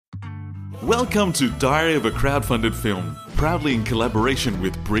Welcome to Diary of a Crowdfunded Film, proudly in collaboration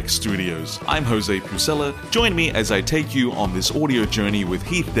with Brick Studios. I'm Jose Pusella. Join me as I take you on this audio journey with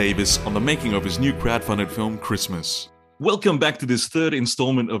Heath Davis on the making of his new crowdfunded film, Christmas. Welcome back to this third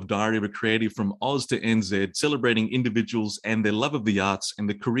installment of Diary of a Creative from Oz to NZ, celebrating individuals and their love of the arts and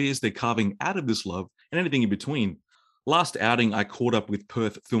the careers they're carving out of this love and anything in between. Last outing, I caught up with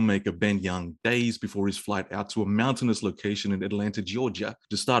Perth filmmaker Ben Young days before his flight out to a mountainous location in Atlanta, Georgia,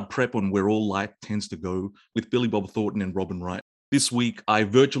 to start prep on Where All Light Tends to Go with Billy Bob Thornton and Robin Wright. This week, I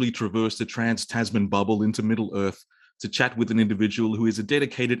virtually traversed the trans-Tasman bubble into Middle Earth to chat with an individual who is a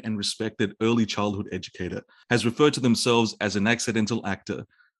dedicated and respected early childhood educator, has referred to themselves as an accidental actor,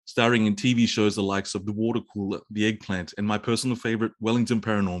 starring in TV shows the likes of The Water Cooler, The Eggplant, and my personal favorite, Wellington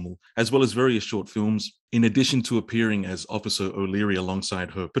Paranormal, as well as various short films, in addition to appearing as Officer O'Leary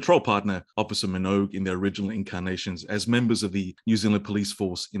alongside her patrol partner, Officer Minogue, in their original incarnations as members of the New Zealand Police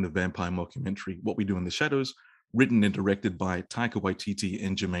Force in the vampire mockumentary What We Do in the Shadows, written and directed by Taika Waititi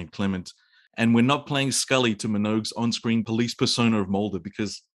and Jermaine Clement. And we're not playing Scully to Minogue's on-screen police persona of Mulder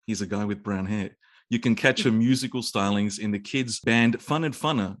because he's a guy with brown hair. You can catch her musical stylings in the kids' band Fun and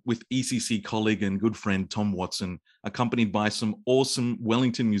Funner with ECC colleague and good friend Tom Watson, accompanied by some awesome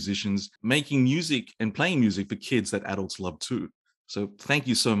Wellington musicians making music and playing music for kids that adults love too. So thank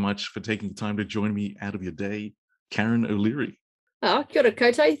you so much for taking time to join me out of your day, Karen O'Leary. Oh, kia ora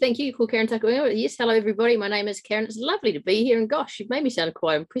koutou. Thank you, called Karen Takaunga. Yes, hello everybody. My name is Karen. It's lovely to be here, and gosh, you've made me sound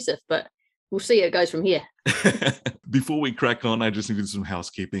quite impressive, but we'll see how it goes from here. Before we crack on, I just needed some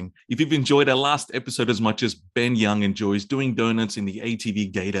housekeeping. If you've enjoyed our last episode as much as Ben Young enjoys doing donuts in the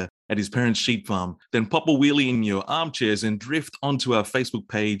ATV Gator at his parents' sheep farm, then pop a wheelie in your armchairs and drift onto our Facebook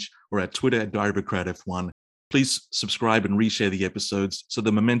page or our Twitter at Diary of a Crowd F1. Please subscribe and reshare the episodes so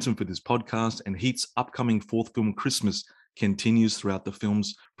the momentum for this podcast and Heat's upcoming fourth film, Christmas, continues throughout the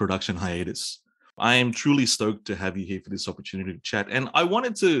film's production hiatus. I am truly stoked to have you here for this opportunity to chat. And I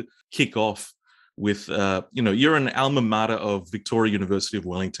wanted to kick off with, you're an alma mater of Victoria University of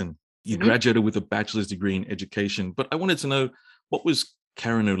Wellington. You graduated with a bachelor's degree in education, but I wanted to know, what was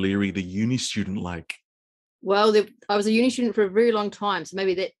Karen O'Leary, the uni student, like? Well, I was a uni student for a very long time, so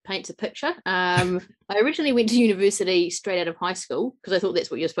maybe that paints a picture. I originally went to university straight out of high school because I thought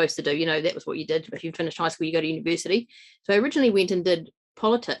that's what you're supposed to do. You know, that was what you did. If you finished high school, you go to university. So I originally went and did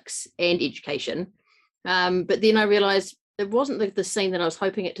politics and education. But then I realised it wasn't the scene that I was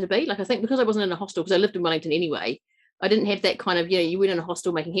hoping it to be. Like, I think because I wasn't in a hostel, because I lived in Wellington anyway, I didn't have that kind of, you went in a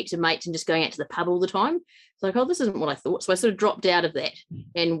hostel making heaps of mates and just going out to the pub all the time. It's like, oh, this isn't what I thought. So I sort of dropped out of that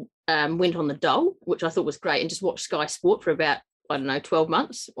and went on the dole, which I thought was great, and just watched Sky Sport for about, 12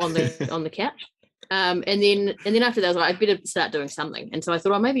 months on the couch. And then after that, I was like, I better start doing something. And so I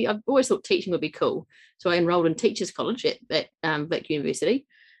thought, maybe I've always thought teaching would be cool. So I enrolled in Teachers College at Vic University.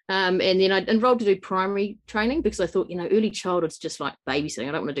 And then I enrolled to do primary training because I thought, early childhood's just like babysitting.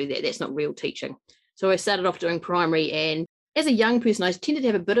 I don't want to do that. That's not real teaching. So I started off doing primary, and as a young person, I tended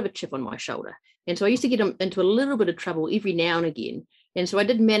to have a bit of a chip on my shoulder. And so I used to get into a little bit of trouble every now and again. And so I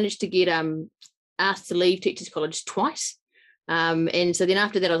did manage to get asked to leave Teachers College twice. And so then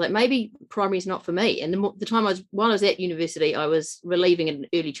after that, I was like, maybe primary is not for me. And the time while I was at university, I was relieving an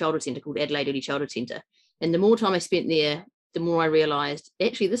early childhood centre called Adelaide Early Childhood Centre. And the more time I spent there, the more I realised,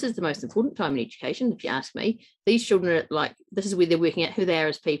 actually, this is the most important time in education, if you ask me. These children are this is where they're working out who they are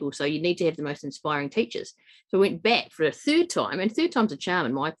as people, so you need to have the most inspiring teachers. So I went back for a third time, and third time's a charm,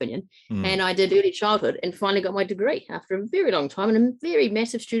 in my opinion, and I did early childhood and finally got my degree after a very long time and a very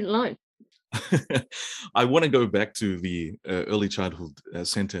massive student loan. I want to go back to the early childhood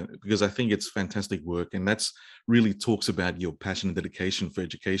centre because I think it's fantastic work, and that's really talks about your passion and dedication for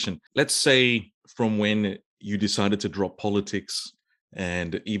education. Let's say from when you decided to drop politics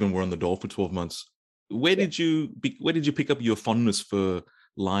and even were on the dole for 12 months, where did you pick up your fondness for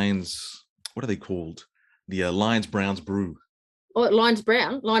Lions? What are they called? The Lions Browns brew. Oh, Lions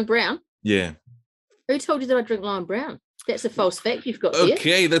Brown? Lion Brown? Yeah. Who told you that I drink Lion Brown? That's a false fact you've got there.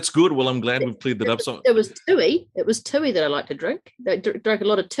 Okay, that's good. Well, I'm glad we've cleared that up. So it was Tui. It was Tui that I like to drink. I drank a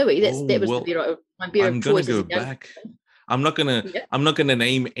lot of Tui. That was my beer of choice. I'm going to go back. I'm not gonna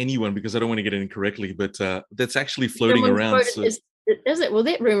name anyone because I don't want to get it incorrectly, but that's actually floating around. Is it? Well,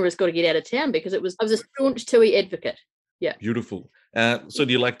 that rumor has got to get out of town because I was a staunch Tui advocate. Yeah. Beautiful. So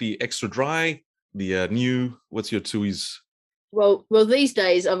do you like the extra dry, the new? What's your Tui's? Well, these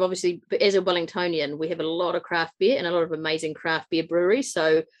days, I'm obviously, as a Wellingtonian, we have a lot of craft beer and a lot of amazing craft beer breweries.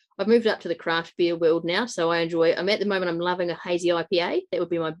 So I've moved up to the craft beer world now. So I'm at the moment, I'm loving a hazy IPA. That would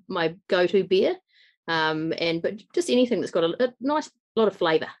be my go-to beer. But just anything that's got a nice lot of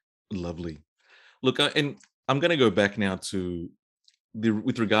flavour. Lovely. Look, and I'm going to go back now to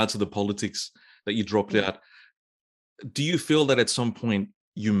with regards to the politics that you dropped out, do you feel that at some point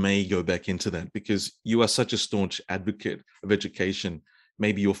you may go back into that because you are such a staunch advocate of education?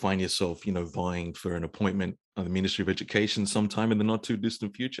 Maybe you'll find yourself, vying for an appointment on the Ministry of Education sometime in the not too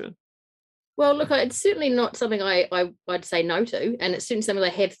distant future. Well, look, it's certainly not something I'd say no to, and it's certainly something I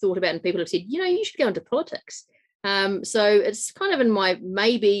have thought about, and people have said, you should go into politics. So it's kind of in my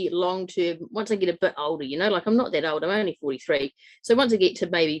maybe long term, once I get a bit older, like I'm not that old, I'm only 43. So once I get to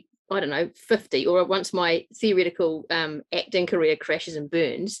maybe, I don't know, 50, or once my theoretical acting career crashes and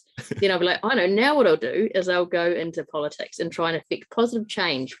burns, then I'll be like, I know, now what I'll do is I'll go into politics and try and affect positive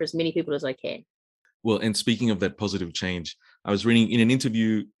change for as many people as I can. Well, and speaking of that positive change, I was reading in an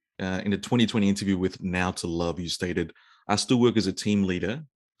interview, in a 2020 interview with Now to Love, you stated, I still work as a team leader,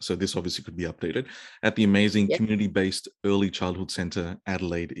 so this obviously could be updated, at the amazing community-based Early Childhood Centre,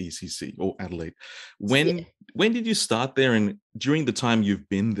 Adelaide ECC, or Adelaide. When did you start there, and during the time you've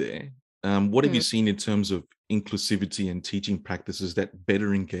been there, what have you seen in terms of inclusivity and teaching practices that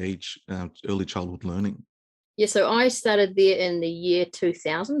better engage early childhood learning? Yeah, so I started there in the year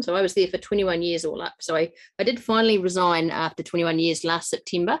 2000. So I was there for 21 years all up. So I did finally resign after 21 years last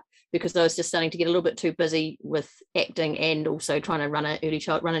September because I was just starting to get a little bit too busy with acting and also trying to run an early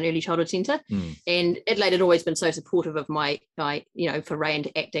childhood centre. And Adelaide had always been so supportive of my foray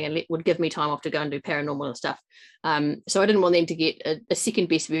into acting and would give me time off to go and do paranormal and stuff. So I didn't want them to get a second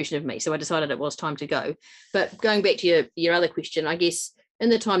best version of me. So I decided it was time to go. But going back to your other question, I guess in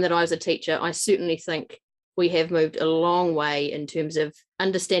the time that I was a teacher, I certainly think we have moved a long way in terms of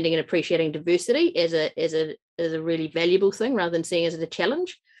understanding and appreciating diversity as a really valuable thing rather than seeing it as a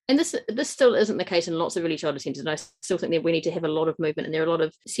challenge. And this still isn't the case in lots of early childhood centres. And I still think that we need to have a lot of movement. And there are a lot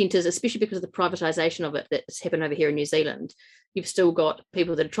of centres, especially because of the privatisation of it that's happened over here in New Zealand. You've still got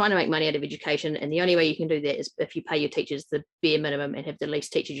people that are trying to make money out of education. And the only way you can do that is if you pay your teachers the bare minimum and have the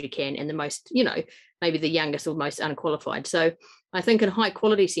least teachers you can and the most, maybe the youngest or most unqualified. So I think in high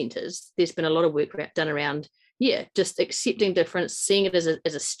quality centres, there's been a lot of work done around, just accepting difference, seeing it as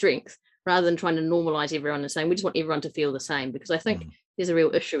a strength rather than trying to normalise everyone and saying we just want everyone to feel the same, because I think there's a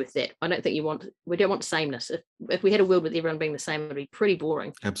real issue with that. I don't think we don't want sameness. If we had a world with everyone being the same, it would be pretty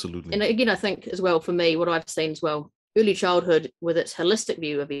boring. Absolutely. And again, I think as well, for me, what I've seen as well, early childhood with its holistic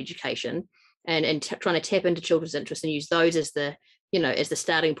view of education and trying to tap into children's interests and use those as the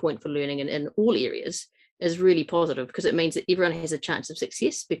starting point for learning in all areas is really positive, because it means that everyone has a chance of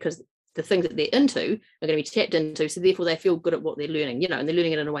success because the things that they're into are going to be tapped into, so therefore they feel good at what they're learning, and they're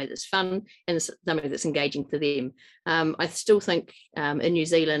learning it in a way that's fun and something that's engaging for them. I still think in New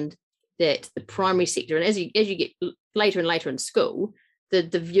Zealand that the primary sector, and as you get later and later in school, the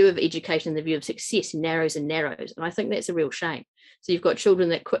view of education and the view of success narrows and narrows, and I think that's a real shame. So you've got children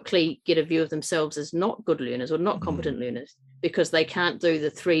that quickly get a view of themselves as not good learners or not competent learners because they can't do the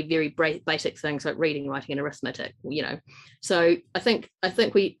three very basic things like reading, writing, and arithmetic. So I think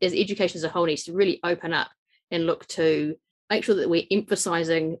we, as education as a whole, needs to really open up and look to make sure that we're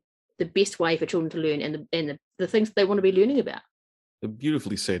emphasising the best way for children to learn and the things they want to be learning about.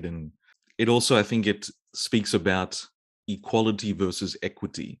 Beautifully said, and it also, I think, it speaks about equality versus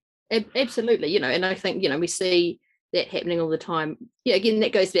equity. Absolutely, and I think we see that happening all the time. Again,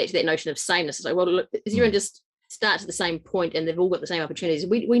 that goes back to that notion of sameness. It's like, well, look, everyone just starts at the same point and they've all got the same opportunities.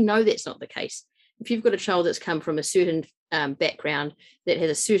 We know that's not the case. If you've got a child that's come from a certain background, that has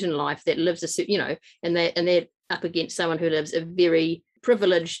a certain life, that lives and they're up against someone who lives a very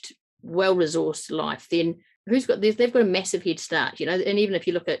privileged, well-resourced life, then they've got a massive head start. And even if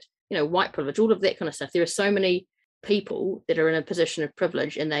you look at white privilege, all of that kind of stuff, there are so many people that are in a position of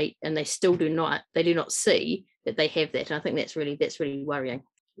privilege and they still do not see that they have that. And I think that's really worrying.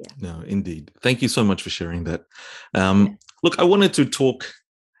 No, indeed. Thank you so much for sharing that. Look, I wanted to talk,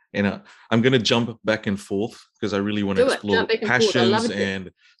 and I'm going to jump back and forth because I really want to explore passions.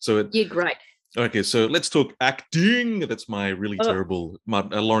 And so great. Okay, so let's talk acting. That's my really terrible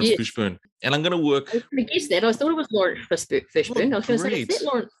Lawrence Fishburne. And I'm going to work. I was going to guess that. I thought it was Lawrence Fishburne. I was going to say, is that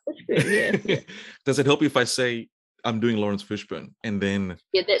Lawrence Fishburne? Yeah. Does it help you if I say I'm doing Lawrence Fishburne and then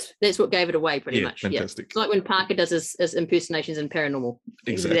that's what gave it away pretty much. Fantastic. It's like when Parker does his impersonations in Paranormal.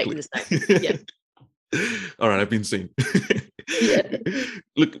 Exactly the same. All right, I've been seen.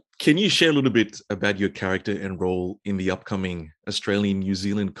 Look, can you share a little bit about your character and role in the upcoming Australian-New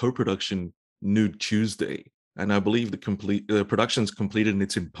Zealand co-production Nude Tuesday? And I believe the production's completed and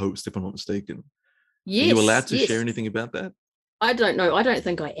it's in post, if I'm not mistaken. Yes. Are you allowed to share anything about that? I don't know. I don't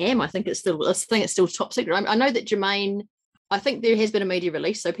think I am. I think it's still top secret. I know that Jermaine, I think there has been a media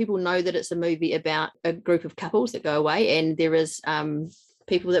release, so people know that it's a movie about a group of couples that go away, and there is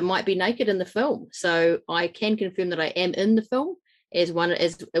people that might be naked in the film. So I can confirm that I am in the film, as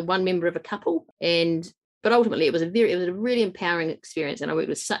one member of a couple. But ultimately it was a really empowering experience, and I worked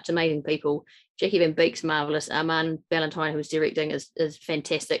with such amazing people. Jackie Van Beek's marvelous. Armand Valentine, who was directing, is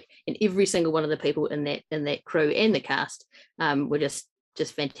fantastic, and every single one of the people in that crew and the cast were just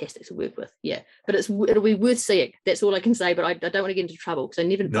fantastic to work with. Yeah, but it'll be worth seeing. That's all I can say. But I don't want to get into trouble because I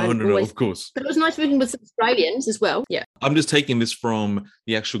never. No, of course. But it was nice working with some Australians as well. Yeah, I'm just taking this from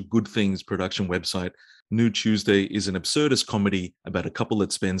the actual Good Things production website. New Tuesday is an absurdist comedy about a couple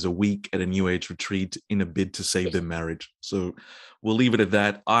that spends a week at a New Age retreat in a bid to save their marriage. So we'll leave it at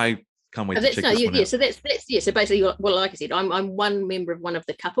that. I can't wait to check this one out. So that's So basically, well, like I said, I'm one member of one of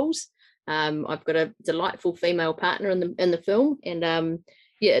the couples. I've got a delightful female partner in the film, and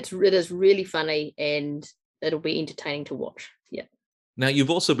it is really funny, and it'll be entertaining to watch. Yeah. Now,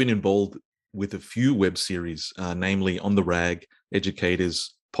 you've also been involved with a few web series, namely On the Rag,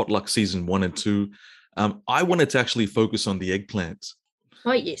 Educators, Potluck Season 1 and 2. I wanted to actually focus on The Eggplant.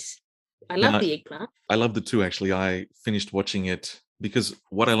 Oh, yes. I love The Eggplant. I loved it too, actually. I finished watching it because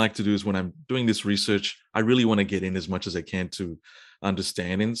what I like to do is when I'm doing this research, I really want to get in as much as I can to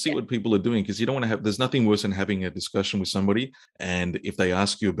understand and see what people are doing, because you don't want to have, there's nothing worse than having a discussion with somebody, and if they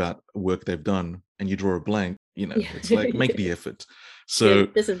ask you about work they've done and you draw a blank, it's like, make the effort. So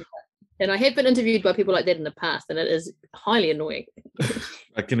and I have been interviewed by people like that in the past, and it is highly annoying.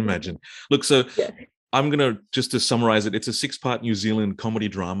 I can imagine. Look, so I'm going to summarize it. It's a 6-part New Zealand comedy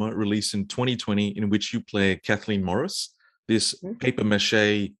drama released in 2020 in which you play Kathleen Morris, this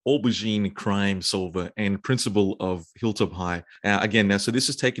papier-mâché aubergine crime solver and principal of Hilltop High. So this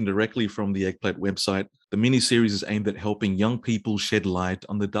is taken directly from the Eggplant website. The miniseries is aimed at helping young people shed light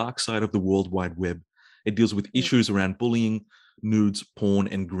on the dark side of the World Wide Web. It deals with issues around bullying, nudes, porn,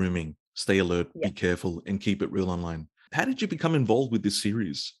 and grooming. Stay alert, be careful, and keep it real online. How did you become involved with this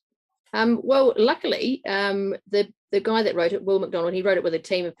series? Well, luckily, the guy that wrote it, Will McDonald, he wrote it with a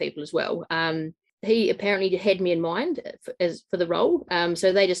team of people as well. He apparently had me in mind for the role.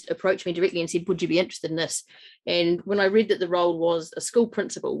 So they just approached me directly and said, would you be interested in this? And when I read that the role was a school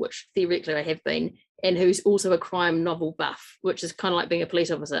principal, which theoretically I have been, and who's also a crime novel buff, which is kind of like being a police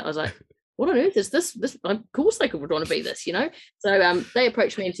officer, I was like, what on earth is this? Of course they would want to be this, So they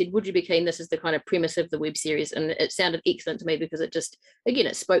approached me and said, would you be keen? This is the kind of premise of the web series. And it sounded excellent to me because it just, again,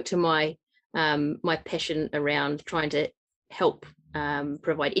 it spoke to my passion around trying to help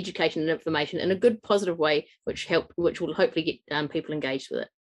provide education and information in a good, positive way, which will hopefully get people engaged with it.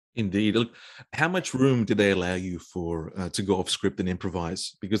 Indeed. Look, how much room did they allow you for to go off script and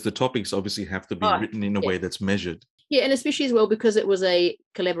improvise? Because the topics obviously have to be written in a way that's measured. Yeah, and especially as well because it was a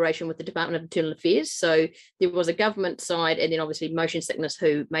collaboration with the Department of Internal Affairs. So there was a government side, and then obviously Motion Sickness,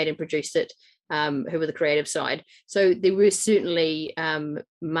 who made and produced it, who were the creative side. So there were certainly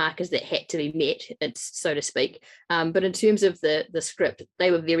markers that had to be met, so to speak. But in terms of the script,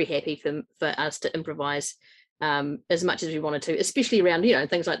 they were very happy for us to improvise as much as we wanted to, especially around,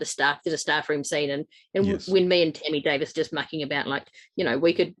 things like the staff. There's a staff room scene, and when me and Tammy Davis just mucking about,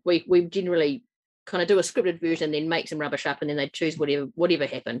 we generally kind of do a scripted version, then make some rubbish up, and then they'd choose whatever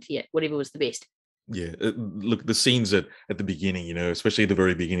happened. Yeah, whatever was the best. Yeah, look, the scenes at the beginning, especially at the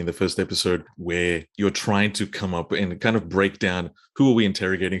very beginning, the first episode, where you're trying to come up and kind of break down who are we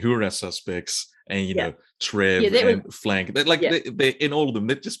interrogating, who are our suspects, and Trev and Flank. They're in all of them.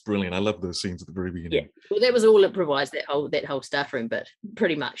 They're just brilliant. I love those scenes at the very beginning. Yeah, well, that was all improvised. That whole staff room bit,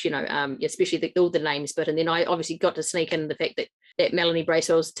 pretty much. Especially all the names bit, and then I obviously got to sneak in the fact that Melanie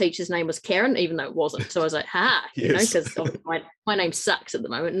Bracewell's teacher's name was Karen, even though it wasn't. So I was like, because my name sucks at the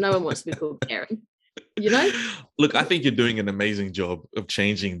moment. No one wants to be called Karen. Look, I think you're doing an amazing job of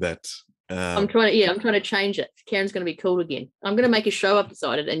changing that. I'm trying to change it. Karen's going to be cool again. I'm going to make a show, I've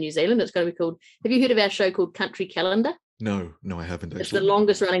decided, in New Zealand. It's going to be called, have you heard of our show called Country Calendar? No, I haven't actually. It's the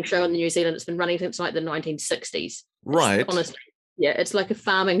longest running show in New Zealand. It's been running since like the 1960s. Right. Honestly. Yeah, it's like a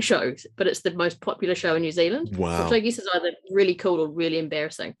farming show, but it's the most popular show in New Zealand. Wow. Which I guess is either really cool or really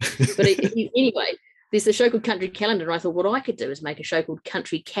embarrassing. But anyway, there's a show called Country Calendar, and I thought what I could do is make a show called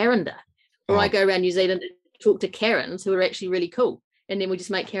Country Carender, where I go around New Zealand and talk to Karens who are actually really cool, and then we just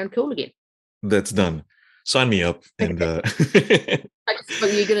make Karen cool again. That's done. Sign me up. And Are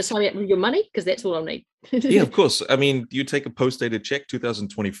you going to sign me up with your money? Because that's all I'll need. Yeah, of course. I mean, you take a post-dated check,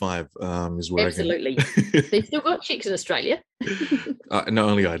 2025 is where absolutely. They've still got checks in Australia. No,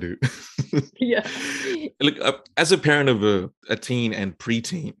 only I do. Yeah. Look, as a parent of a teen and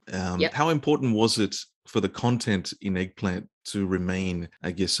preteen, how important was it for the content in Eggplant to remain,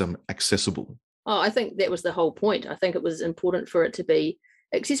 I guess, accessible? Oh, I think that was the whole point. I think it was important for it to be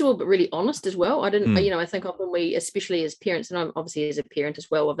accessible but really honest as well. I didn't, Mm. I think often we, especially as parents, and I'm obviously as a parent as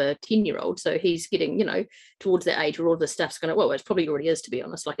well of a 10-year-old, so he's getting, towards that age where all this stuff's going to, well, it's probably already is, to be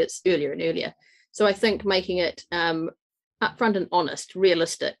honest, like it's earlier and earlier. So I think making it upfront and honest,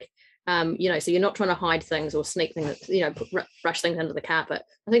 realistic, so you're not trying to hide things or sneak things, brush things under the carpet.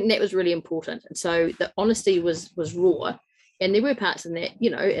 I think that was really important. And so the honesty was raw. And there were parts in that,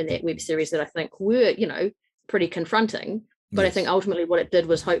 in that web series that I think were, pretty confronting. But yes. I think ultimately what it did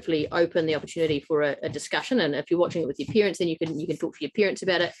was hopefully open the opportunity for a discussion. And if you're watching it with your parents, then you can talk to your parents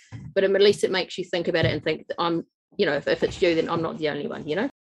about it. But at least it makes you think about it and think that I'm, if it's you, then I'm not the only one,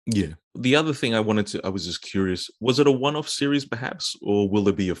 Yeah. The other thing I was just curious, was it a one-off series perhaps, or will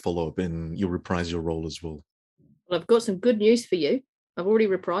there be a follow-up and you'll reprise your role as well? Well, I've got some good news for you. I've already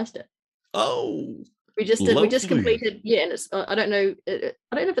reprised it. Oh, we just completed, and it's, I don't know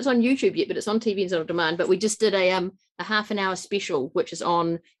if it's on YouTube yet, but it's on TV and on demand. But we just did a half an hour special, which is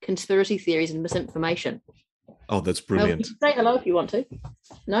on conspiracy theories and misinformation. Oh, that's brilliant. Say hello if you want to.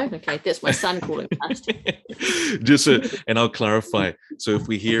 No? Okay, that's my son calling past. And I'll clarify. So if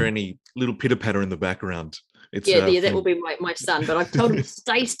we hear any little pitter-patter in the background, it's that will be my son, but I've told him to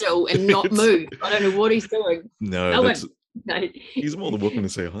stay still and not move. I don't know what he's doing. No, he's more than welcome to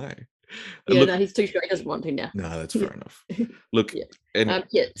say hi. No, he's too sure. He doesn't want to now. No, that's fair enough. Look,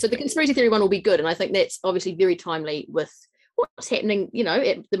 so the conspiracy theory one will be good, and I think that's obviously very timely with what's happening,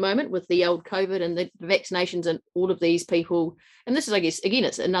 at the moment with the old COVID and the vaccinations and all of these people. And this is, I guess, again,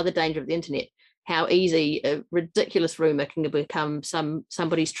 it's another danger of the internet, how easy a ridiculous rumor can become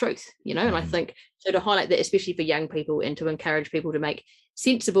somebody's truth, and I think so to highlight that, especially for young people, and to encourage people to make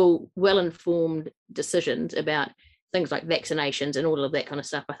sensible, well-informed decisions about things like vaccinations and all of that kind of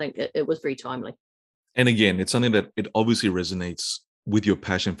stuff, I think it was very timely. And again, it's something that it obviously resonates with your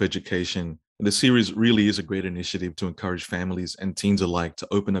passion for education. The series really is a great initiative to encourage families and teens alike to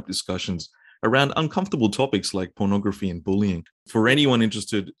open up discussions around uncomfortable topics like pornography and bullying. For anyone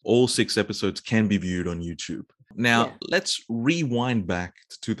interested, all 6 episodes can be viewed on YouTube. Now, let's rewind back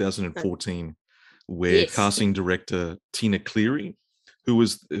to 2014, where casting director Tina Cleary, who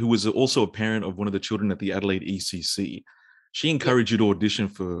was also a parent of one of the children at the Adelaide ECC, she encouraged you to audition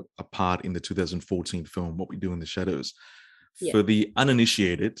for a part in the 2014 film, What We Do in the Shadows. For the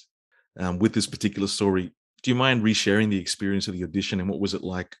uninitiated, with this particular story, do you mind resharing the experience of the audition and what was it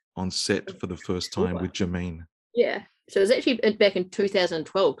like on set for the first time with Jermaine? Yeah, so it was actually back in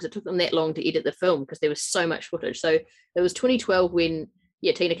 2012 because it took them that long to edit the film because there was so much footage. So it was 2012 when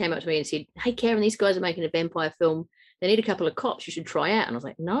Tina came up to me and said, "Hey Karen, these guys are making a vampire film. They need a couple of cops you should try out." And I was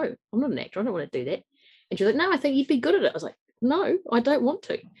like, "No, I'm not an actor. I don't want to do that." And she was like, "No, I think you'd be good at it." I was like, "No, I don't want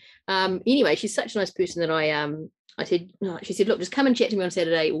to." Anyway, she's such a nice person that I said, no, she said, "Look, just come and chat to me on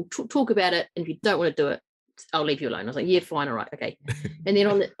Saturday. We'll talk about it. And if you don't want to do it, I'll leave you alone." I was like, "Yeah, fine. All right. Okay." And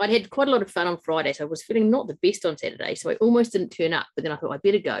then I'd had quite a lot of fun on Friday. So I was feeling not the best on Saturday. So I almost didn't turn up, but then I thought I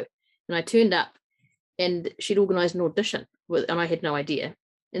better go. And I turned up and she'd organised an audition and I had no idea.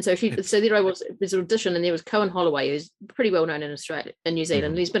 And so there I was, there's an audition, and there was Cohen Holloway, who's pretty well known in Australia, in New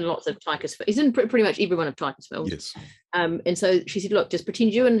Zealand. He's been in lots of Tykers. He's in pretty much every one of Tykers films. Yes. And so she said, "Look, just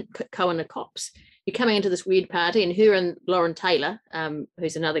pretend you and Cohen are cops. You're coming into this weird party," and her and Lauren Taylor,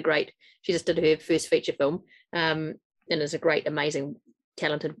 who's another great, she just did her first feature film, and is a great, amazing,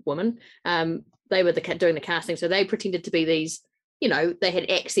 talented woman. They were doing the casting, so they pretended to be these, they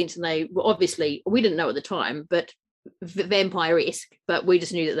had accents, and they were obviously, we didn't know at the time, but vampire-esque, but we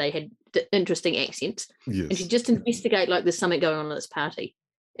just knew that they had interesting accents. Yes. And she just investigate like there's something going on at this party.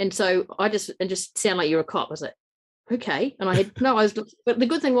 And so I just sound like you're a cop. I was like, okay. And but the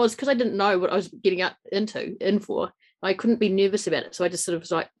good thing was, because I didn't know what I was getting in for, I couldn't be nervous about it. So I just sort of was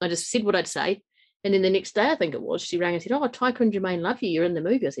like, I just said what I'd say. And then the next day, I think it was, she rang and said, "Oh, Taika and Jermaine love you. You're in the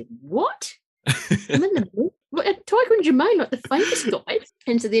movie." I said, "What? I'm in the movie? Taika and Jermaine, like the famous guys."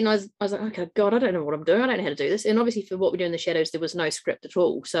 And so then I was like, "Okay, God, I don't know what I'm doing. I don't know how to do this." And obviously for What We Do in the Shadows, there was no script at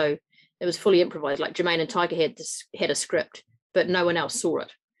all. So it was fully improvised. Like Jermaine and Taika had a script, but no one else saw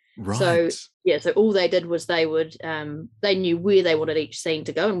it. Right. So all they did was they knew where they wanted each scene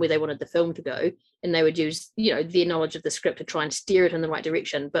to go and where they wanted the film to go, and they would use their knowledge of the script to try and steer it in the right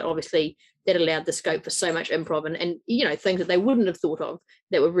direction. But obviously that allowed the scope for so much improv and things that they wouldn't have thought of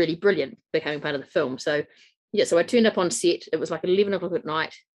that were really brilliant becoming part of the film. So so I turned up on set. It was like 11 o'clock at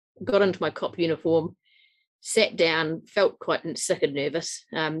night, got into my cop uniform, sat down, felt quite sick and nervous.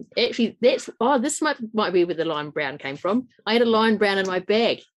 Actually, this might be where the Lion Brown came from. I had a Lion Brown in my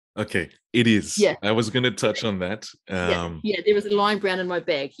bag. Okay, it is. Yeah. I was going to touch on that. Yeah, there was a lime brown in my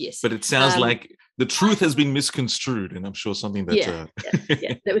bag, yes. But it sounds like the truth has been misconstrued, and I'm sure something that... Yeah.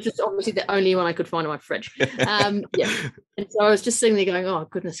 That was just obviously the only one I could find in my fridge. Yeah. And so I was just sitting there going, oh,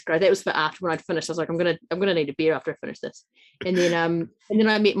 goodness gracious. That was for after when I'd finished. I was like, I'm gonna need a beer after I finish this. And then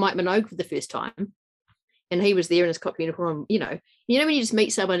I met Mike Minogue for the first time. And he was there in his cop uniform, you know when you just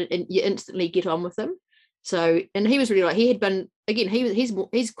meet someone and you instantly get on with them. So, and he was really like, he had been, again,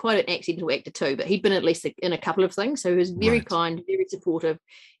 he's quite an accidental actor too, but he'd been at least in a couple of things. So he was very kind, very supportive,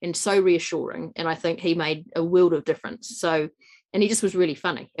 and so reassuring. And I think he made a world of difference. So, and he just was really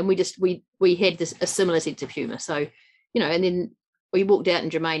funny. And we had a similar sense of humor. So, and then we walked out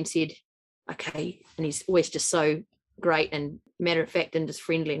and Jermaine said, okay. And he's always just so great and matter of fact and just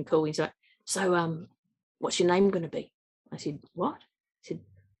friendly and cool. He's like, so, what's your name going to be? I said, what? He said,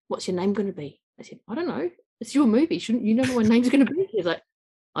 what's your name going to be? I said, I don't know. It's your movie. Shouldn't you know what my name's going to be? He's like,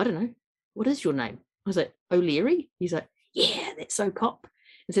 I don't know. What is your name? I was like, O'Leary. He's like, yeah, that's so cop.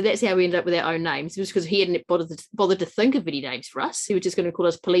 And so that's how we ended up with our own names. It was because he hadn't bothered to think of any names for us. He was just going to call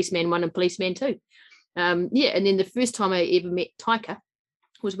us Policeman 1 and Policeman 2. And then the first time I ever met Taika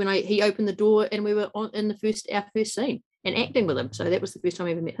was when he opened the door and we were in our first scene and acting with him. So that was the first time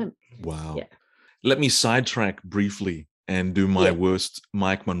I ever met him. Wow. Yeah. Let me sidetrack briefly and do my worst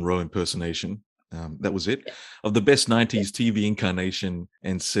Mike Monroe impersonation. That was it. Of the best 90s TV incarnation,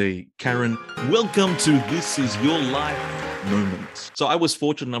 and say, Karen, welcome to This Is Your Life moment. So I was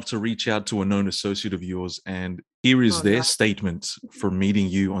fortunate enough to reach out to a known associate of yours, and here is their statement for meeting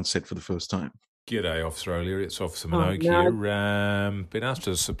you on set for the first time. G'day, Officer O'Leary. It's Officer Minogue here. Been asked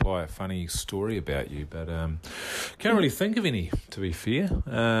to supply a funny story about you, but can't really think of any, to be fair.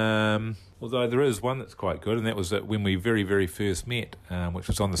 Although there is one that's quite good, and that was that when we very, very first met, which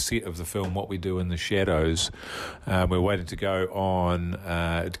was on the set of the film What We Do in the Shadows. We were waiting to go on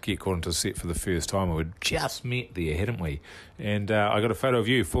to get called into the set for the first time. We'd just met there, hadn't we? And I got a photo of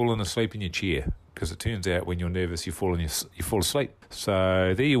you falling asleep in your chair, because it turns out when you're nervous, you fall asleep.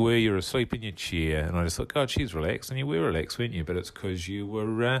 So there you were, you're asleep in your chair, and I just thought, God, she's relaxed, and you were relaxed, weren't you? But it's because you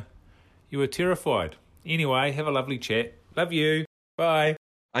were terrified. Anyway, have a lovely chat. Love you. Bye.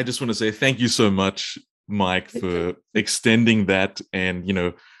 I just want to say thank you so much, Mike, for extending that and,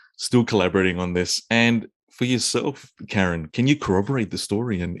 still collaborating on this. And for yourself, Karen, can you corroborate the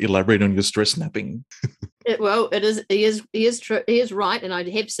story and elaborate on your stress napping? It is. He is true. He is right. And I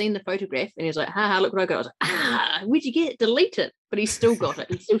have seen the photograph, and he's like, look what I got. I was like, where'd you get it? Delete it. But he's still got it.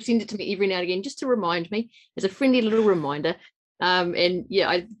 He still sends it to me every now and again, just to remind me. It's a friendly little reminder. And yeah,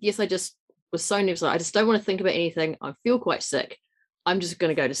 I just was so nervous. I just don't want to think about anything. I feel quite sick. I'm just going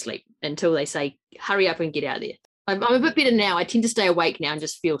to go to sleep until they say, hurry up and get out of there. I'm a bit better now. I tend to stay awake now and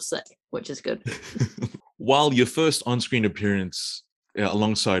just feel sick, which is good. While your first on-screen appearance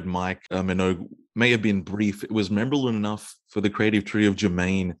alongside Mike Minogue may have been brief, it was memorable enough for the creative trio of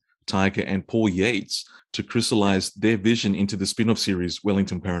Jermaine, Taika, and Paul Yates to crystallize their vision into the spin-off series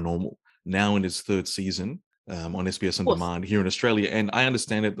Wellington Paranormal, now in its third season on SBS On Demand here in Australia. And I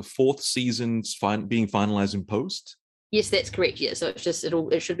understand that the fourth season's being finalized in post. Yes, that's correct. Yeah, so it's just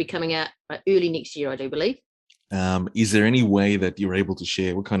it should be coming out early next year, I do believe. Is there any way that you're able to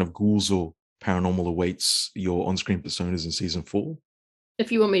share what kind of ghouls or paranormal awaits your on-screen personas in season 4?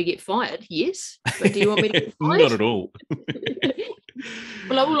 If you want me to get fired, yes. But do you want me to get fired? Not at all.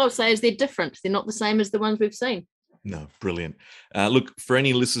 Well, all I'll say is they're different. They're not the same as the ones we've seen. No, brilliant. Look, for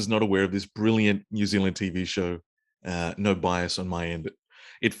any listeners not aware of this brilliant New Zealand TV show, no bias on my end,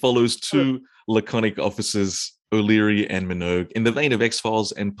 it follows two laconic officers, O'Leary and Minogue, in the vein of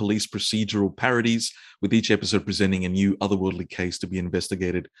X-Files and police procedural parodies, with each episode presenting a new otherworldly case to be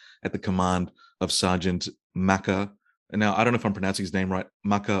investigated at the command of Sergeant Maka. And now, I don't know if I'm pronouncing his name right,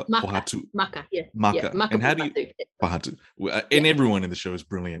 Maka Pohatu. Maka, yeah. Maka. Yeah, Maka and how do you... Pohatu. And everyone in the show is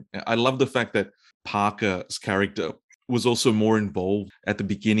brilliant. I love the fact that Parker's character was also more involved at the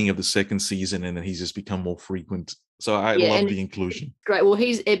beginning of the second season, and then he's just become more frequent. So I love the inclusion. Great. Well,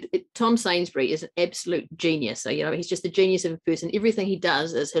 Tom Sainsbury is an absolute genius. So, he's just a genius of a person. Everything he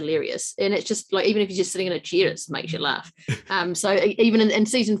does is hilarious. And it's just like, even if he's just sitting in a chair, it makes you laugh. So even in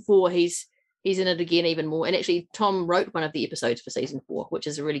season 4, he's in it again even more. And actually, Tom wrote one of the episodes for season 4, which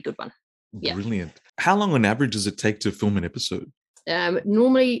is a really good one. Yeah. Brilliant. How long on average does it take to film an episode?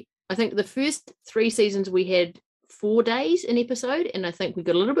 Normally, I think the first 3 seasons we had 4 days an episode, and I think we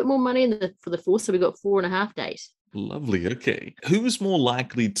got a little bit more money for the 4th, so we got 4.5 days. Lovely. Okay. Who is more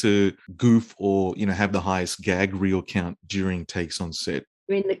likely to goof or, have the highest gag reel count during takes on set?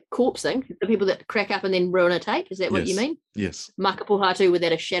 I mean, the corpse thing, the people that crack up and then ruin a take, is that what you mean? Yes. Maka Pohatu,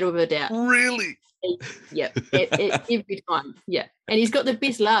 without a shadow of a doubt. Really? Every time. Yeah. And he's got the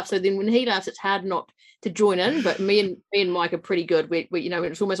best laugh. So then when he laughs, it's hard not to join in. But me and Mike are pretty good. We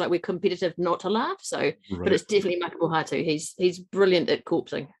it's almost like we're competitive not to laugh. So, right. But it's definitely Michael Hatu. He's brilliant at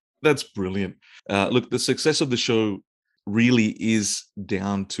corpsing. That's brilliant. Look, the success of the show really is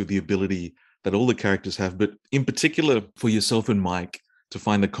down to the ability that all the characters have, but in particular for yourself and Mike to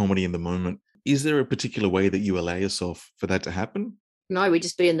find the comedy in the moment. Is there a particular way that you allow yourself for that to happen? No, we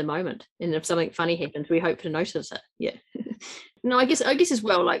just be in the moment. And if something funny happens, we hope to notice it. Yeah. No, I guess as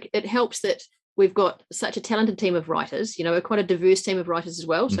well, like it helps that we've got such a talented team of writers, we're quite a diverse team of writers as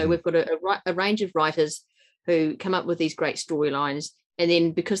well. So we've got a range of writers who come up with these great storylines. And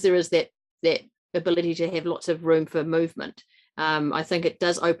then because there is that ability to have lots of room for movement, I think it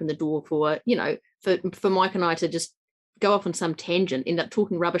does open the door for, for Mike and I to just go off on some tangent, end up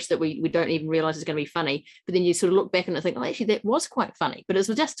talking rubbish that we don't even realize is going to be funny. But then you sort of look back and think, oh, actually, that was quite funny. But it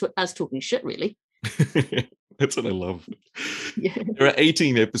was just us talking shit, really. That's what I love. Yeah. There are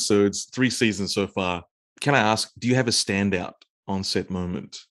 18 episodes, 3 seasons so far. Can I ask, do you have a standout on-set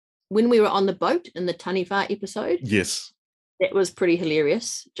moment? When we were on the boat in the Taniwha episode. Yes. That was pretty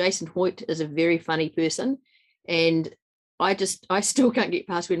hilarious. Jason Hoyt is a very funny person. And I still can't get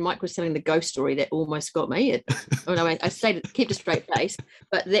past when Mike was telling the ghost story that almost got me. I kept a straight face,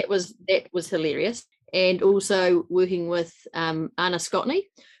 but that was hilarious. And also working with Anna Scotney,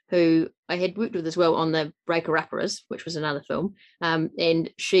 who I had worked with as well on the Breaker Upperers, which was another film.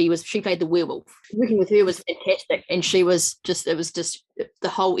 And she played the werewolf. Working with her was fantastic. And it was just the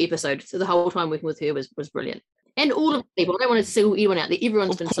whole episode. So the whole time working with her was brilliant. And all of the people, I don't want to single anyone out there.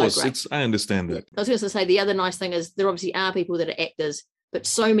 Everyone's been so great. I understand that. I was going to say the other nice thing is there obviously are people that are actors, but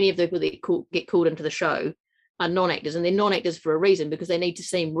so many of the people that get called into the show are non-actors, and they're non-actors for a reason because they need to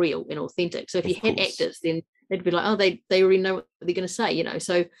seem real and authentic. So if you had actors, then they'd be like, oh, they already know what they're going to say,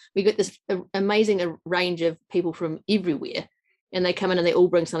 So we got this amazing range of people from everywhere, and they come in and they all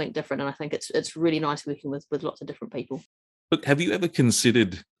bring something different. And I think it's really nice working with lots of different people. Look, have you ever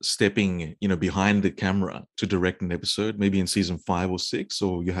considered stepping, behind the camera to direct an episode, maybe in season 5 or 6,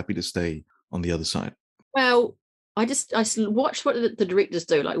 or you're happy to stay on the other side? Well, I watch what the directors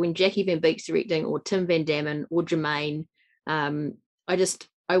do, like when Jackie Van Beek's directing, or Tim Van Damme or Jermaine. I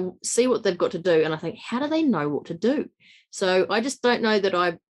see what they've got to do, and I think, how do they know what to do? So I just don't know that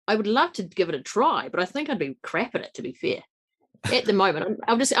I would love to give it a try, but I think I'd be crap at it, to be fair. At the moment,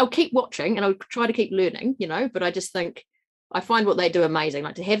 I'll keep watching and I'll try to keep learning, but I just think I find what they do amazing,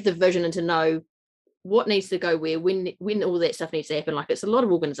 like to have the vision and to know what needs to go where, when all that stuff needs to happen. Like, it's a lot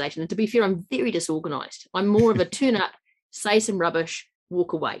of organization. And to be fair, I'm very disorganized. I'm more of a turn up, say some rubbish,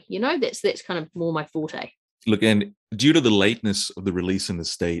 walk away. That's kind of more my forte. Look, and due to the lateness of the release in the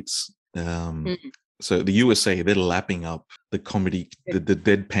States, so the USA, they're lapping up the comedy, the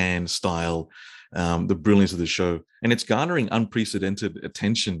deadpan style, the brilliance of the show. And it's garnering unprecedented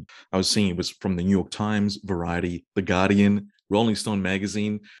attention. I was seeing it was from the New York Times, Variety, The Guardian, Rolling Stone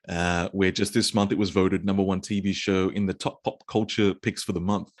magazine, where just this month it was voted #1 TV show in the top pop culture picks for the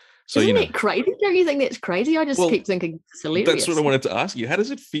month. So, Isn't it crazy? Don't you think that's crazy? I just keep thinking it's hilarious. That's what I wanted to ask you. How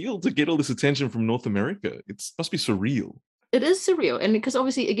does it feel to get all this attention from North America? It must be surreal. It is surreal. And because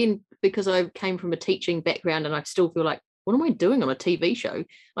obviously, again, because I came from a teaching background and I still feel like, what am I doing on a TV show?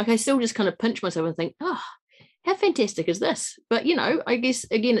 Like, I still just kind of pinch myself and think, oh, how fantastic is this? But, I guess,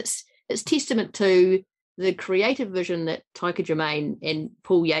 again, it's testament to the creative vision that Taika Jermaine and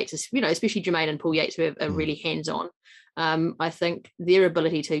Paul Yates, especially Jermaine and Paul Yates, who are really hands-on. I think their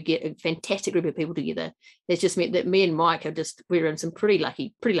ability to get a fantastic group of people together has just meant that me and Mike we're in some pretty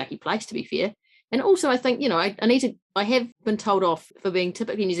lucky place, to be fair. And also, I think, I have been told off for being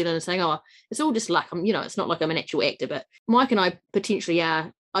typically New Zealand and saying, oh, it's all just luck. It's not like I'm an actual actor, but Mike and I potentially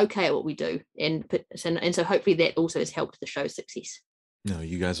are okay at what we do. And so hopefully that also has helped the show's success. No,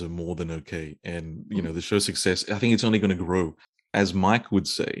 you guys are more than okay. And, the show's success, I think it's only going to grow. As Mike would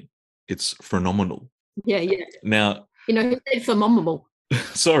say, it's phenomenal. Yeah. Now, he said phenomenal.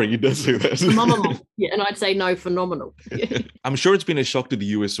 Sorry, he does say that. Phenomenal. Yeah, and I'd say no, phenomenal. I'm sure it's been a shock to the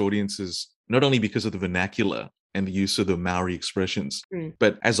US audiences, not only because of the vernacular and the use of the Maori expressions,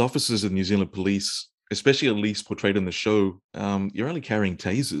 but as officers of the New Zealand Police, especially at least portrayed in the show, you're only carrying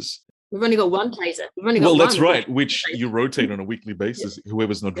tasers. We've only got one taser. That's right, which you rotate on a weekly basis,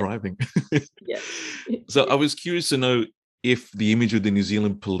 whoever's not driving. Yeah. So I was curious to know if the image of the New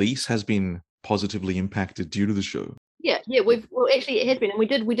Zealand Police has been positively impacted due to the show. Yeah. Actually it had been, and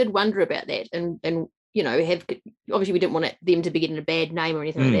we did wonder about that, and obviously we didn't want them to be getting a bad name or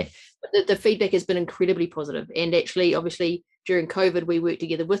anything like that. But the feedback has been incredibly positive. And actually, obviously, during COVID, we worked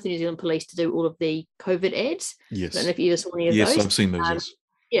together with the New Zealand Police to do all of the COVID ads. Yes. I don't know if you ever saw any of those. Yes, I've seen those. Yes.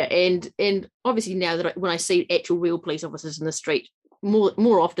 Yeah, and obviously now that when I see actual real police officers in the street,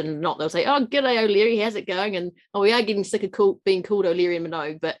 more often than not, they'll say, "Oh, g'day O'Leary, how's it going?" And we are getting sick of being called O'Leary and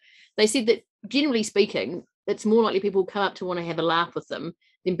Minogue. But they said that generally speaking, it's more likely people come up to want to have a laugh with them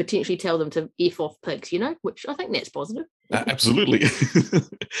than potentially tell them to F off pigs, which I think that's positive. Absolutely.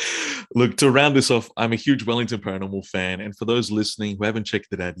 Look, to round this off, I'm a huge Wellington Paranormal fan. And for those listening who haven't checked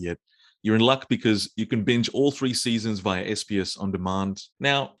it out yet, you're in luck because you can binge all 3 seasons via SBS On Demand.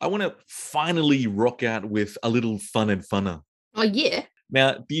 Now, I want to finally rock out with a little fun and funner. Oh, yeah.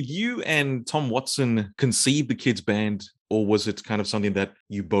 Now, did you and Tom Watson conceive the kids' band, or was it kind of something that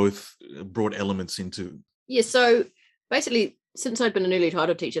you both brought elements into? Yeah, so basically, since I'd been an early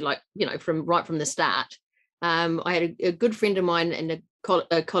childhood teacher, from the start, I had a good friend of mine and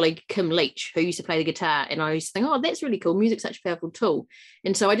a colleague, Kim Leach, who used to play the guitar, and I used to think, oh, that's really cool. Music's such a powerful tool.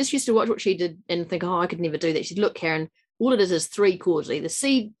 And so I just used to watch what she did and think, oh, I could never do that. She'd look, Karen, all it is 3 chords, either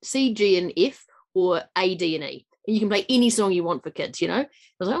C, G, and F, or A, D, and E. And you can play any song you want for kids, I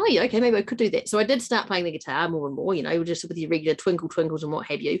was like, oh, yeah, okay, maybe I could do that. So I did start playing the guitar more and more, just with your regular twinkle twinkles and what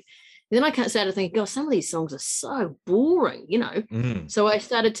have you. And then I started thinking, God, some of these songs are so boring, So I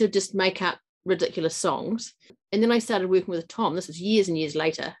started to just make up ridiculous songs. And then I started working with Tom. This was years and years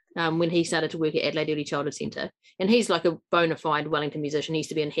later, when he started to work at Adelaide Early Childhood Centre. And he's like a bona fide Wellington musician. He used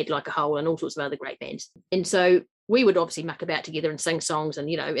to be in Head Like a Hole and all sorts of other great bands. And so we would obviously muck about together and sing songs and,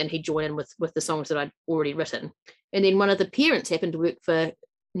 and he'd join in with the songs that I'd already written. And then one of the parents happened to work for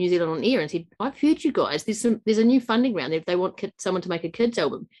New Zealand On Air and said, I've heard you guys, there's a new funding round there. If they want someone to make a kids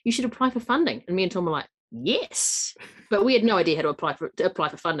album, you should apply for funding. And me and Tom were like, yes. But we had no idea how to apply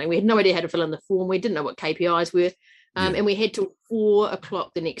for funding. We had no idea how to fill in the form. We didn't know what KPIs were. And we had till 4:00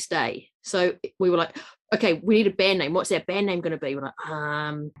 the next day. So we were like, okay, we need a band name. What's our band name going to be? We're like,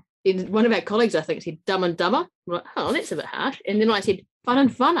 one of our colleagues, I think, said Dumb and Dumber. We're like, oh, that's a bit harsh. And then I said Fun and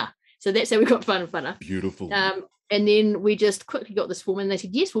Funner. So that's how we got Fun and Funner. Beautiful. And then we just quickly got this form and they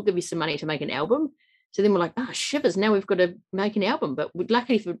said, yes, we'll give you some money to make an album. So then we're like, shivers, now we've got to make an album. But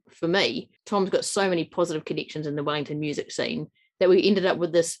luckily for me, Tom's got so many positive connections in the Wellington music scene that we ended up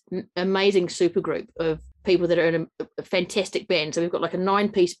with this amazing super group of people that are in a fantastic band. So we've got like a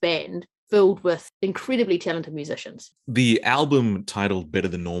 9-piece band filled with incredibly talented musicians. The album titled Better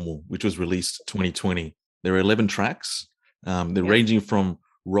Than Normal, which was released 2020, there are 11 tracks. They're ranging from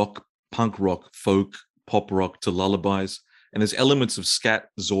rock, punk rock, folk, pop rock to lullabies. And there's elements of scat,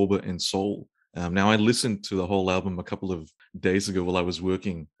 zorba, and soul. Now, I listened to the whole album a couple of days ago while I was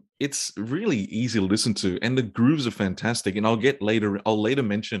working. It's really easy to listen to, and the grooves are fantastic. And I'll later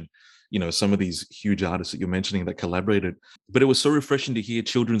mention, some of these huge artists that you're mentioning that collaborated. But it was so refreshing to hear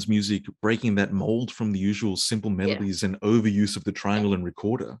children's music breaking that mold from the usual simple melodies and overuse of the triangle and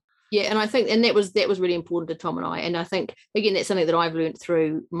recorder. Yeah, and I think, and that was really important to Tom and I. And I think, again, that's something that I've learned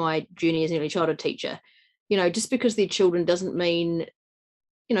through my journey as an early childhood teacher. Just because they're children doesn't mean,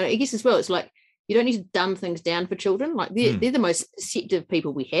 I guess as well, it's like, you don't need to dumb things down for children. Like they're the most perceptive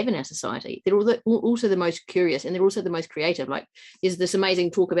people we have in our society. They're also the most curious, and they're also the most creative. Like there's this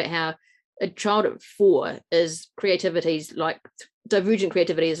amazing talk about how a child at 4 is creativity's like divergent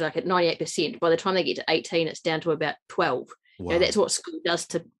creativity is like at 98%. By the time they get to 18, it's down to about 12. Wow. That's what school does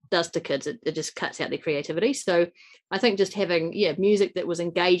to kids. It just cuts out their creativity. So I think just having music that was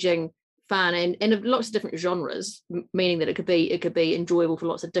engaging, fun, and of lots of different genres, meaning that it could be enjoyable for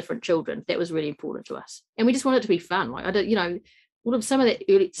lots of different children. That was really important to us, and we just want it to be fun. Like I don't, all of some of the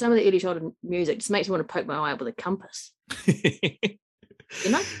early childhood music just makes me want to poke my eye out with a compass. I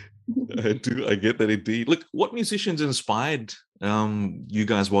get that indeed. Look, what musicians inspired you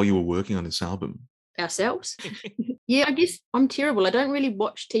guys while you were working on this album? Ourselves. Yeah, I guess I'm terrible. I don't really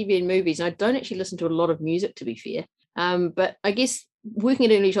watch TV and movies, and I don't actually listen to a lot of music, to be fair. But I guess working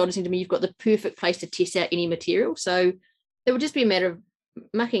at Early Childhood Centre, you've got the perfect place to test out any material. So it would just be a matter of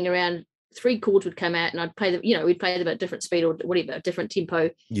mucking around. 3 chords would come out and I'd play them, we'd play them at different speed or whatever, different tempo.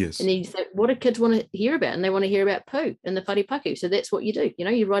 Yes. And then you say, what do kids want to hear about? And they want to hear about poo and the wharipaku. So that's what you do.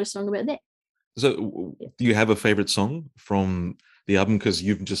 You write a song about that. So do you have a favorite song from the album? Because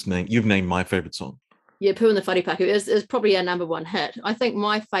you've named my favorite song. Yeah, Poo and the Wharipaku is probably our number 1 hit. I think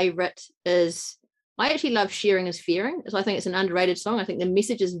my favorite is, I actually love Sharing is Fearing. So I think it's an underrated song. I think the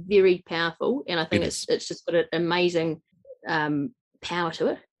message is very powerful, and I think it's just got an amazing power to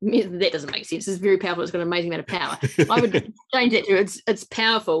it. That doesn't make sense. It's very powerful. It's got an amazing amount of power. I would change it to it's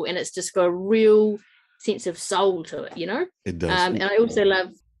powerful, and it's just got a real sense of soul to it, It does. And I also love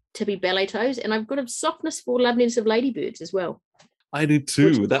Tippy Ballet Toes, and I've got a softness for Loveliness of Ladybirds as well. I do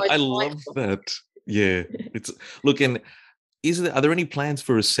too. I love that. Yeah. Are there any plans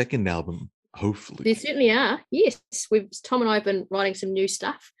for a second album? hopefully. There certainly are. Yes, Tom and I have been writing some new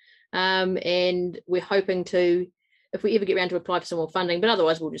stuff, and we're hoping to, if we ever get around to apply for some more funding, but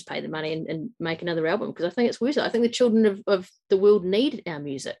otherwise we'll just pay the money and make another album, because I think it's worth it. I think the children of the world need our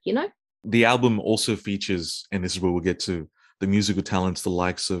music, you know? The album also features, and this is where we'll get to, the musical talents, the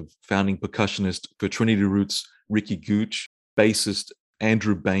likes of founding percussionist for Trinity Roots, Ricky Gooch, bassist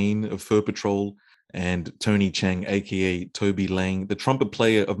Andrew Bain of Fur Patrol, and Tony Chang, aka Toby Lang, the trumpet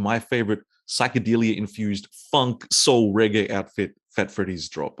player of my favorite psychedelia-infused funk soul reggae outfit, Fat Freddy's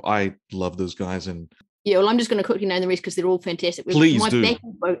Drop. I love those guys. And yeah, well, I'm just going to quickly name the rest because they're all fantastic. Please do.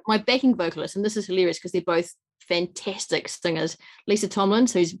 My backing vocalist, and this is hilarious because they're both fantastic singers, Lisa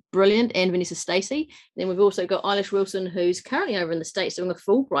Tomlins, who's brilliant, and Vanessa Stacey. Then we've also got Eilish Wilson, who's currently over in the States doing a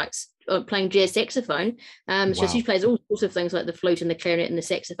Fulbright, playing jazz saxophone. So she plays all sorts of things like the flute and the clarinet and the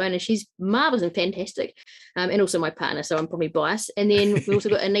saxophone, and she's marvelous and fantastic. And also my partner, so I'm probably biased. And then we've also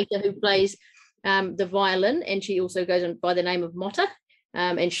got Anita, who plays the violin, and she also goes on by the name of Motta.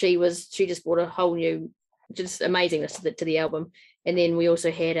 And she just brought a whole new, just amazingness to the album. And then we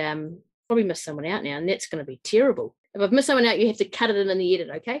also had probably missed someone out now, and that's going to be terrible. If I've missed someone out, you have to cut it in the edit,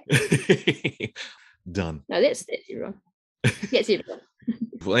 okay? Done. No, that's everyone. That's everyone.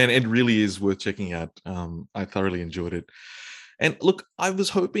 And it really is worth checking out. I thoroughly enjoyed it. And look, I was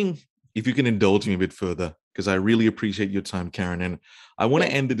hoping if you can indulge me a bit further, because I really appreciate your time, Karen. And I want to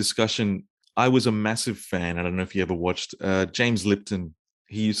end the discussion. I was a massive fan. I don't know if you ever watched James Lipton.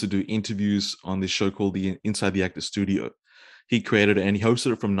 He used to do interviews on this show called the Inside the Actor Studio. He created it and he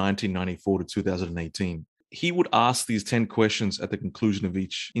hosted it from 1994 to 2018. He would ask these 10 questions at the conclusion of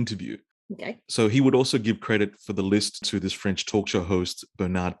each interview. Okay. So he would also give credit for the list to this French talk show host,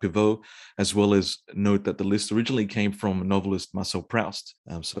 Bernard Pivot, as well as note that the list originally came from novelist Marcel Proust.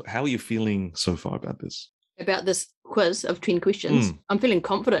 So how are you feeling so far about this? About this quiz of 10 questions? I'm feeling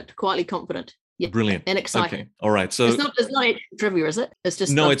confident, quietly confident. Yeah, brilliant. And excited. Okay. All right. So it's not actual trivia, is it? It's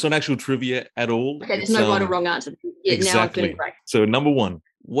just it's not actual trivia at all. Okay, there's no right or wrong answer. Yeah, exactly. Now I'm feeling great. So number one,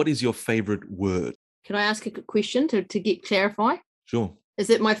 what is your favorite word? Can I ask a question to clarify? Sure.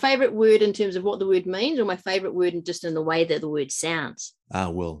 Is it my favorite word in terms of what the word means, or my favorite word just in the way that the word sounds?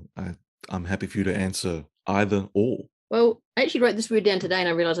 Well, I'm happy for you to answer either or. Well, I actually wrote this word down today and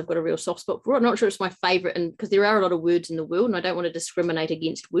I realised I've got a real soft spot for it. I'm not sure it's my favourite, and because there are a lot of words in the world and I don't want to discriminate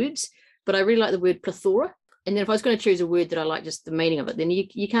against words, but I really like the word plethora. And then if I was going to choose a word that I like just the meaning of it, then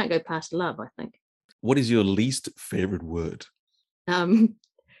you can't go past love, I think. What is your least favourite word? My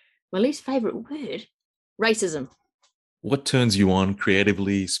least favourite word? Racism. What turns you on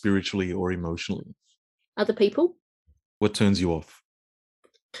creatively, spiritually, or emotionally? Other people. What turns you off?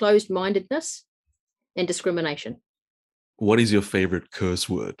 Closed-mindedness and discrimination. What is your favorite curse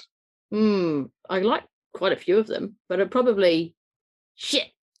word? I like quite a few of them, but I'd probably shit.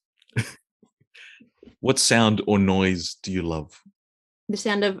 What sound or noise do you love? The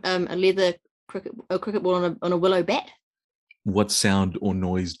sound of a leather cricket ball on a willow bat. What sound or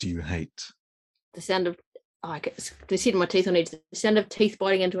noise do you hate? The sound of I can see my teeth on edge. The sound of teeth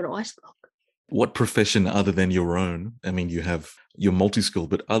biting into an ice block. What profession other than your own, I mean, you're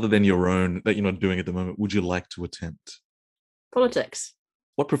multi-skilled, but other than your own that you're not doing at the moment, would you like to attempt? Politics.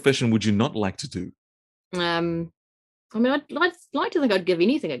 What profession would you not like to do? I mean, I'd like to think I'd give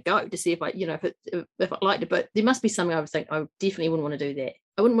anything a go to see if if I liked it, but there must be something I would think I definitely wouldn't want to do that.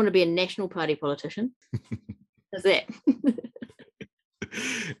 I wouldn't want to be a National Party politician. Is that?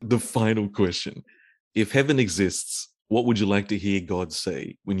 The final question. If heaven exists, what would you like to hear God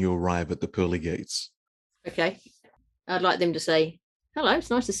say when you arrive at the pearly gates? Okay. I'd like them to say, hello, it's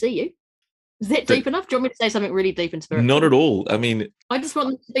nice to see you. Is that deep enough? Do you want me to say something really deep and spiritual? Not at all. I mean, I just want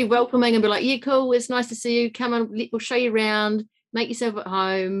them to be welcoming and be like, yeah, cool, it's nice to see you. Come on, we'll show you around. Make yourself at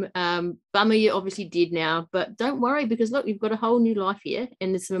home. Bummer, you're obviously dead now, but don't worry because look, you've got a whole new life here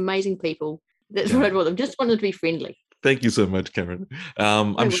and there's some amazing people. That's what I'd want them. Just want them to be friendly. Thank you so much, Karen.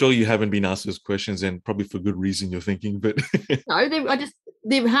 I'm sure you haven't been asked those questions, and probably for good reason you're thinking, but no,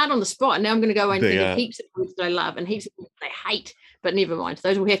 they're hard on the spot. And now I'm going to go and think of heaps of words that I love and heaps of words that I hate, but never mind.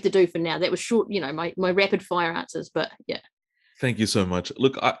 Those we'll have to do for now. That was short, my rapid fire answers, but yeah. Thank you so much.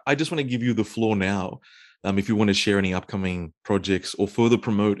 Look, I just want to give you the floor now. If you want to share any upcoming projects or further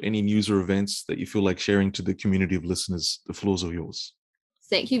promote any news or events that you feel like sharing to the community of listeners, the floor's all yours.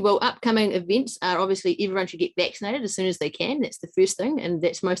 Thank you. Well, upcoming events are obviously everyone should get vaccinated as soon as they can. That's the first thing, and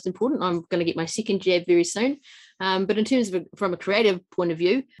that's most important. I'm going to get my second jab very soon. But in terms of from a creative point of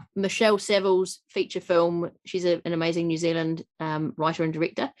view, Michelle Saville's feature film, she's an amazing New Zealand writer and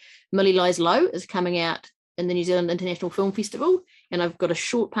director. Millie Lies Low is coming out in the New Zealand International Film Festival, and I've got a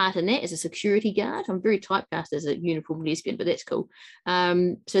short part in that as a security guard. I'm very typecast as a uniform lesbian, but that's cool.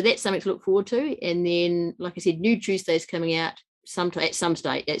 So that's something to look forward to. And then, like I said, Nude Tuesday's coming out at some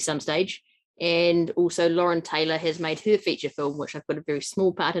stage. And also Lauren Taylor has made her feature film, which I've got a very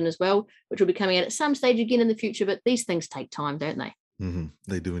small part in as well, which will be coming out at some stage again in the future. But these things take time, don't they? Mm-hmm.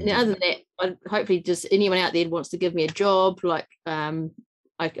 They do. And other than that, hopefully just anyone out there wants to give me a job, like I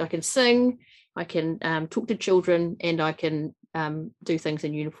can sing, I can talk to children, and I can do things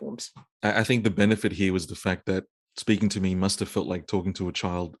in uniforms. I think the benefit here was the fact that speaking to me must have felt like talking to a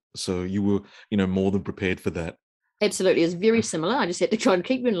child. So you were, more than prepared for that. Absolutely, it's very similar. I just had to try and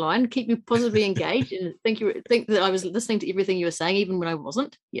keep you in line, keep you positively engaged, and think that I was listening to everything you were saying, even when I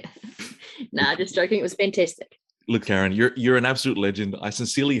wasn't. Yeah, just joking. It was fantastic. Look, Karen, you're an absolute legend. I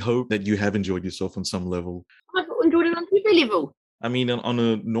sincerely hope that you have enjoyed yourself on some level. I've enjoyed it on every level. I mean, on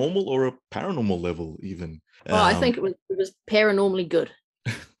a normal or a paranormal level, even. Well, I think it was paranormally good.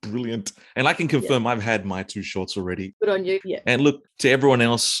 Brilliant. And I can confirm I've had my 2 shots already. Good on you. Yeah. And look, to everyone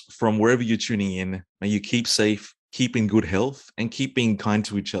else from wherever you're tuning in, may you keep safe, keep in good health, and keep being kind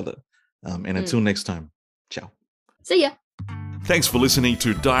to each other. And until next time, ciao. See ya. Thanks for listening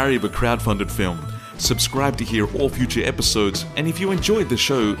to Diary of a Crowdfunded Film. Subscribe to hear all future episodes, and if you enjoyed the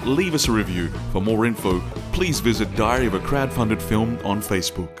show, leave us a review. For more info, please visit Diary of a Crowdfunded Film on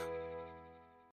Facebook.